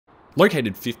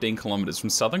Located 15 kilometres from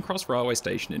Southern Cross Railway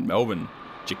Station in Melbourne,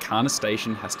 Jacana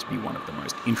Station has to be one of the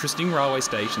most interesting railway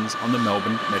stations on the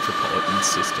Melbourne metropolitan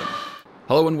system.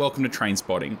 Hello and welcome to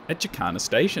Trainspotting at Jacana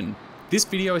Station. This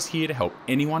video is here to help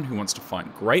anyone who wants to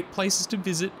find great places to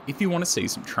visit if you want to see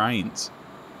some trains.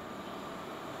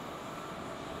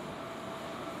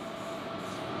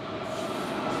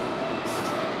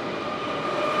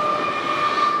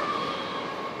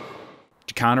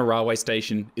 Jacana Railway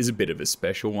Station is a bit of a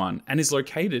special one and is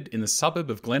located in the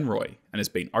suburb of Glenroy and has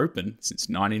been open since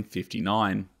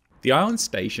 1959. The island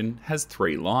station has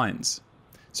 3 lines.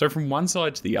 So from one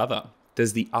side to the other,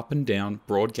 there's the up and down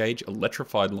broad gauge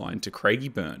electrified line to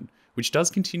Craigieburn, which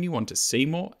does continue on to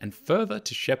Seymour and further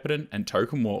to Shepparton and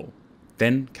Tocumwal.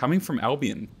 Then, coming from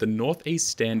Albion, the northeast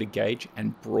standard gauge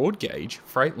and broad gauge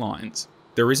freight lines.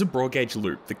 There is a broad gauge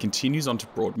loop that continues onto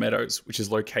Broadmeadows, which is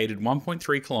located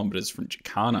 1.3 kilometres from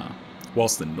Jacana,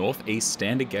 whilst the northeast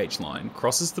standard gauge line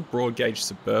crosses the broad gauge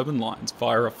suburban lines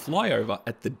via a flyover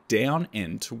at the down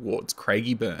end towards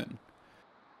Craigieburn.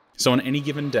 So on any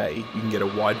given day, you can get a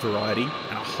wide variety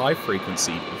and a high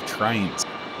frequency of trains.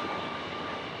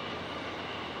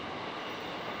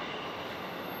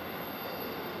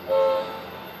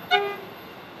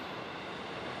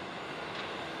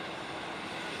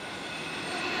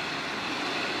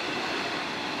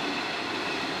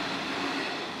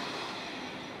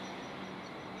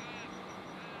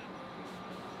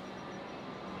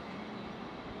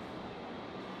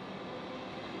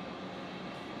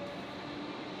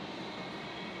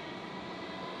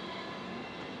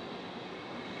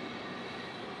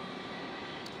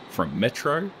 From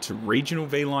metro to regional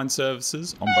Vline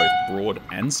services on both broad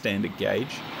and standard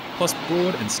gauge, plus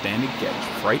broad and standard gauge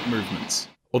freight movements.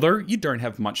 Although you don't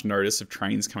have much notice of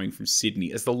trains coming from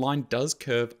Sydney as the line does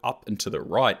curve up and to the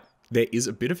right, there is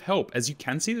a bit of help as you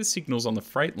can see the signals on the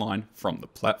freight line from the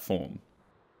platform.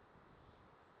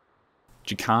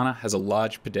 Jacana has a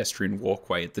large pedestrian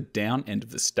walkway at the down end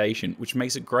of the station, which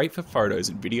makes it great for photos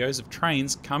and videos of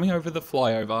trains coming over the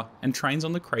flyover and trains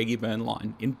on the Craigieburn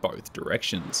line in both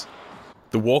directions.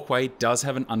 The walkway does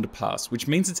have an underpass, which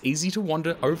means it's easy to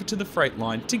wander over to the freight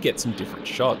line to get some different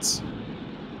shots.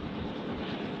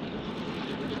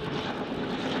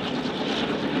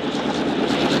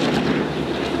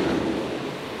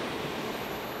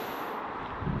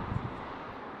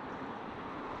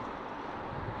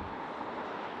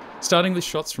 Starting with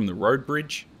shots from the road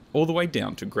bridge, all the way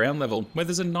down to ground level, where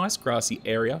there's a nice grassy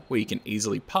area where you can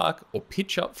easily park or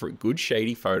pitch up for a good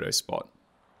shady photo spot.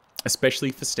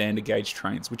 Especially for standard gauge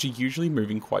trains, which are usually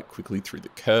moving quite quickly through the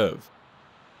curve.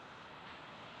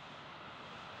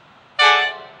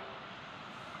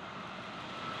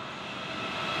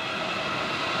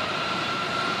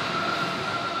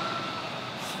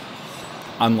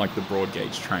 Unlike the broad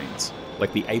gauge trains,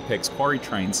 like the Apex Quarry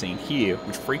train seen here,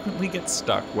 which frequently gets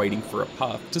stuck waiting for a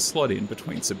path to slot in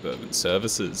between suburban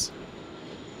services.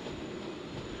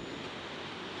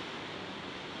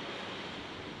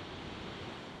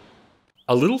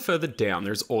 A little further down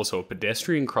there is also a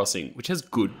pedestrian crossing which has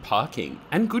good parking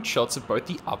and good shots of both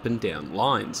the up and down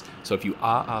lines, so if you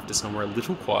are after somewhere a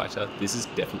little quieter, this is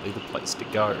definitely the place to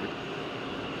go.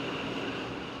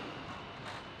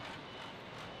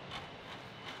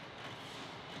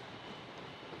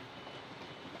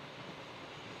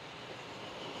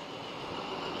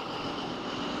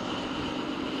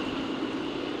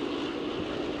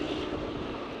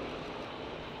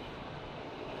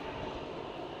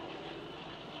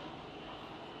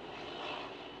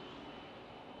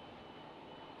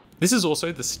 This is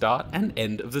also the start and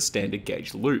end of the standard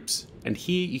gauge loops, and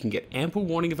here you can get ample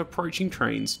warning of approaching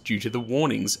trains due to the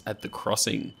warnings at the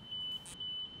crossing.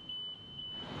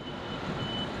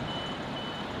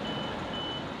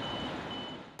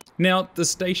 Now, the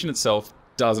station itself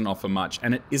doesn't offer much,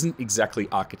 and it isn't exactly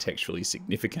architecturally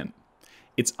significant.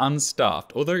 It's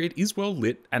unstaffed, although it is well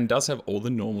lit and does have all the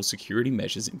normal security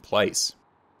measures in place.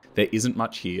 There isn't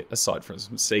much here aside from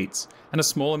some seats, and a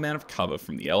small amount of cover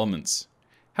from the elements.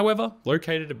 However,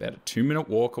 located about a 2-minute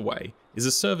walk away is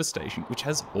a service station which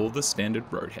has all the standard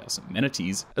roadhouse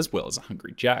amenities as well as a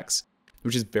Hungry Jack's,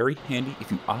 which is very handy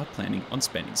if you are planning on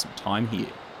spending some time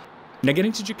here. Now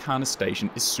getting to Jacana Station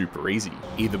is super easy,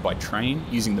 either by train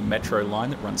using the metro line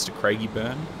that runs to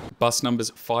Craigieburn. Bus numbers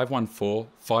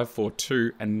 514,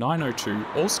 542 and 902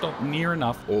 all stop near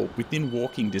enough or within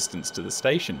walking distance to the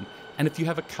station, and if you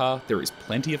have a car there is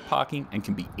plenty of parking and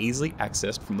can be easily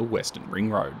accessed from the Western Ring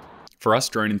Road. For us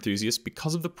drone enthusiasts,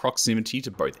 because of the proximity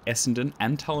to both Essendon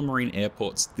and Tullamarine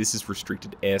airports, this is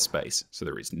restricted airspace, so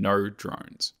there is no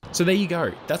drones. So there you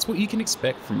go, that's what you can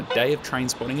expect from a day of train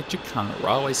spotting at Jacana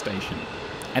Railway Station.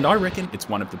 And I reckon it's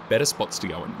one of the better spots to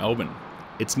go in Melbourne.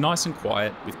 It's nice and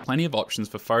quiet, with plenty of options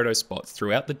for photo spots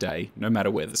throughout the day, no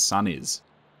matter where the sun is.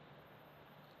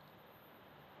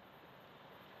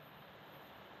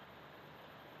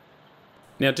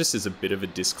 Now, just as a bit of a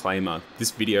disclaimer,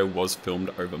 this video was filmed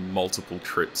over multiple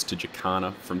trips to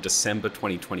Jacana from December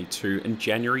 2022 and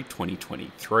January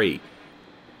 2023.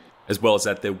 As well as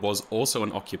that, there was also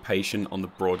an occupation on the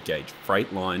broad gauge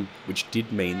freight line, which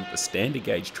did mean that the standard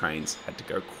gauge trains had to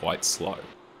go quite slow.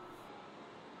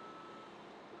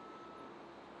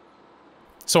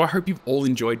 So I hope you've all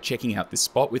enjoyed checking out this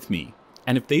spot with me.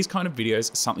 And if these kind of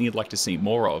videos are something you'd like to see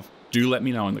more of, do let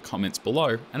me know in the comments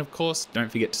below. And of course,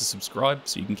 don't forget to subscribe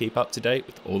so you can keep up to date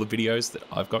with all the videos that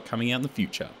I've got coming out in the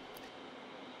future.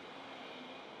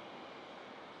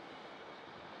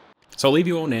 So I'll leave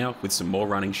you all now with some more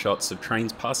running shots of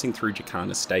trains passing through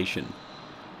Jacana station.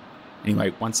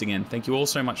 Anyway, once again, thank you all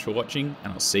so much for watching,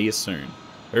 and I'll see you soon.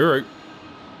 Hooroo!